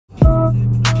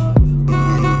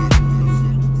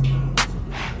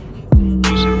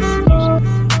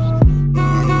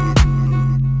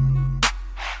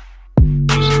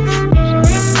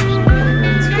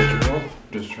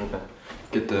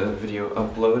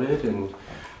about it and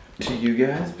to you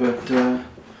guys, but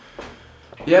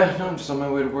yeah, no, I'm just on my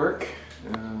way to work.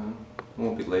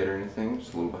 Won't be late or anything,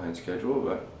 just a little behind schedule,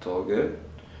 but it's all good.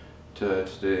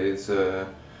 Today's Saturday.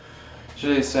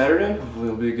 Hopefully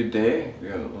it'll be a good day. We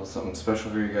got a little something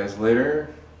special for you guys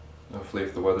later. Hopefully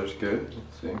if the weather's good.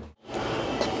 Let's see.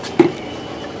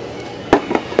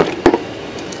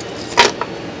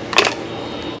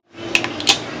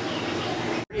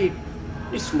 Pretty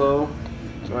slow.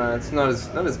 It's not as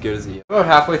good as it. About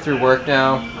halfway through work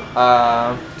now.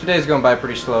 Today's going by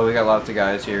pretty slow. We got lots of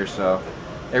guys here, so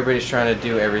everybody's trying to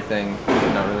do everything.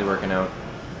 Not really working out.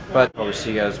 But I'll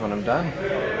see you guys when I'm done.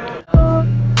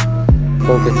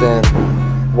 Focus in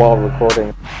while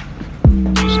recording.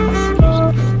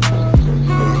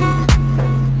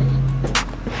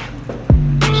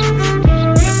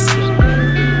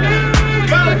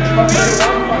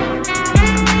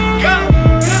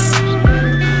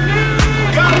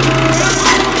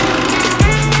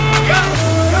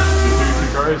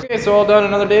 Okay, so all done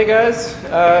another day, guys.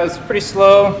 It's pretty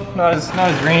slow, not as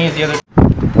rainy as the other.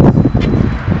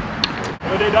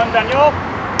 Good day done, Daniel.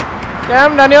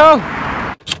 Cam, Daniel.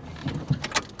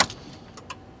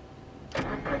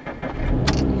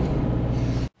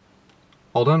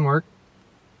 All done work.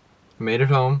 Made it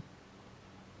home.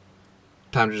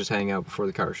 Time to just hang out before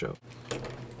the car show.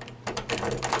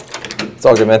 It's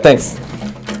all good, man. Thanks.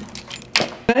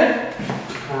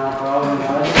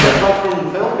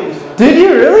 Did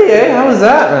you really? Eh? How was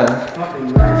that, man?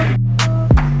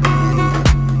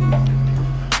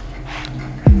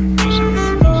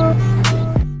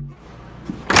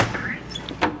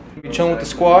 We chilling with the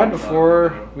squad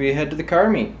before we head to the car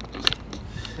meet.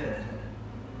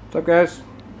 What's up, guys?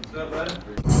 What's up, bud?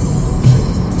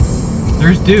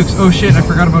 There's Dukes. Oh shit, I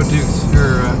forgot about Dukes.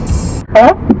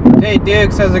 Huh? Hey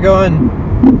Dukes, how's it going?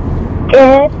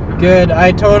 Good. Good.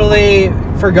 I totally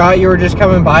forgot you were just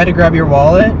coming by to grab your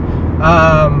wallet.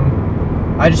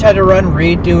 I just had to run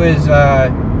Reed to his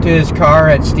car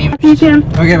at Steve.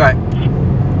 Okay, bye.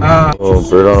 Oh,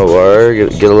 bird on a wire.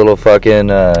 Get a little fucking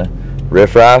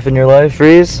riff-raff in your life,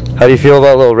 Freeze? How do you feel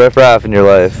about a little riff-raff in your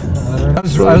life? I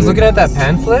was looking at that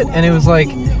pamphlet and it was like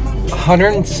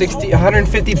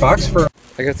 150 bucks for.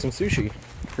 I got some sushi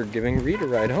for giving Reed a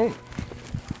ride home.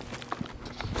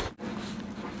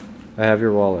 I have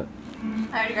your wallet.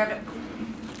 I already grabbed it.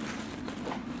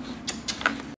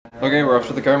 Okay, we're off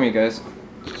to the car meet, guys.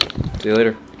 See you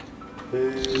later.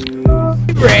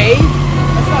 Ray?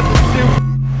 That's not the soup.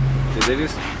 Did they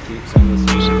just keep some of this?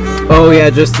 Oh yeah,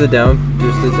 just the down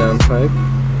pipe.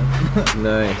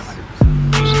 Nice.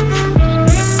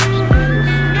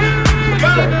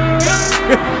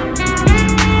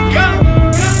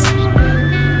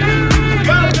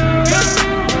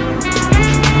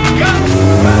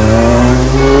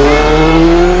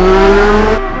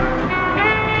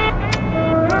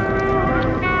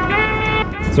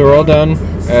 So we're all done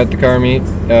at the car meet.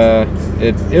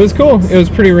 It was cool. It was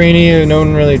pretty rainy. No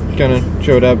one really kind of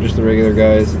showed up, just the regular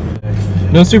guys.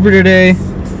 No super today.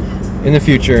 In the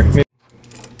future.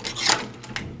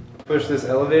 Push this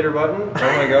elevator button. Oh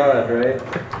my god, right?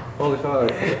 Holy fuck.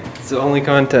 It's the only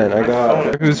content I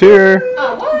got. Who's here?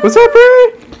 Oh, what? What's up,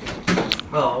 Ray?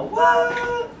 Oh,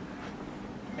 what?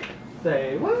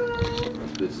 Say what?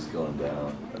 This is going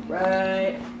down.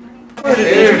 Right. I wanted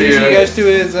to introduce you guys to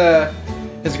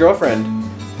his girlfriend,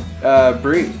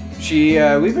 Bree.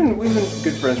 We've been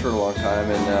good friends for a long time,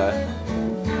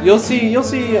 and you'll see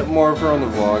more of her on the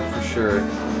vlog for sure.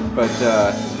 But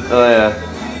Oh yeah.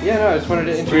 yeah, no, I just wanted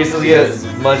to introduce Freeze will you get guys.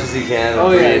 as much as he can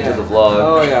Oh, yeah, into yeah. the vlog.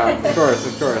 Oh yeah, of course.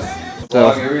 Vlog So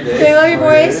every day. Okay, love you,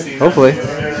 boys. hopefully,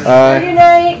 Good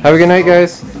night. have a good night,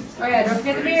 guys. Oh yeah, don't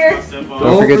forget the beer.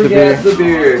 Don't forget the beer. the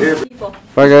beer. Here. People.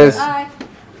 Bye, guys. Bye.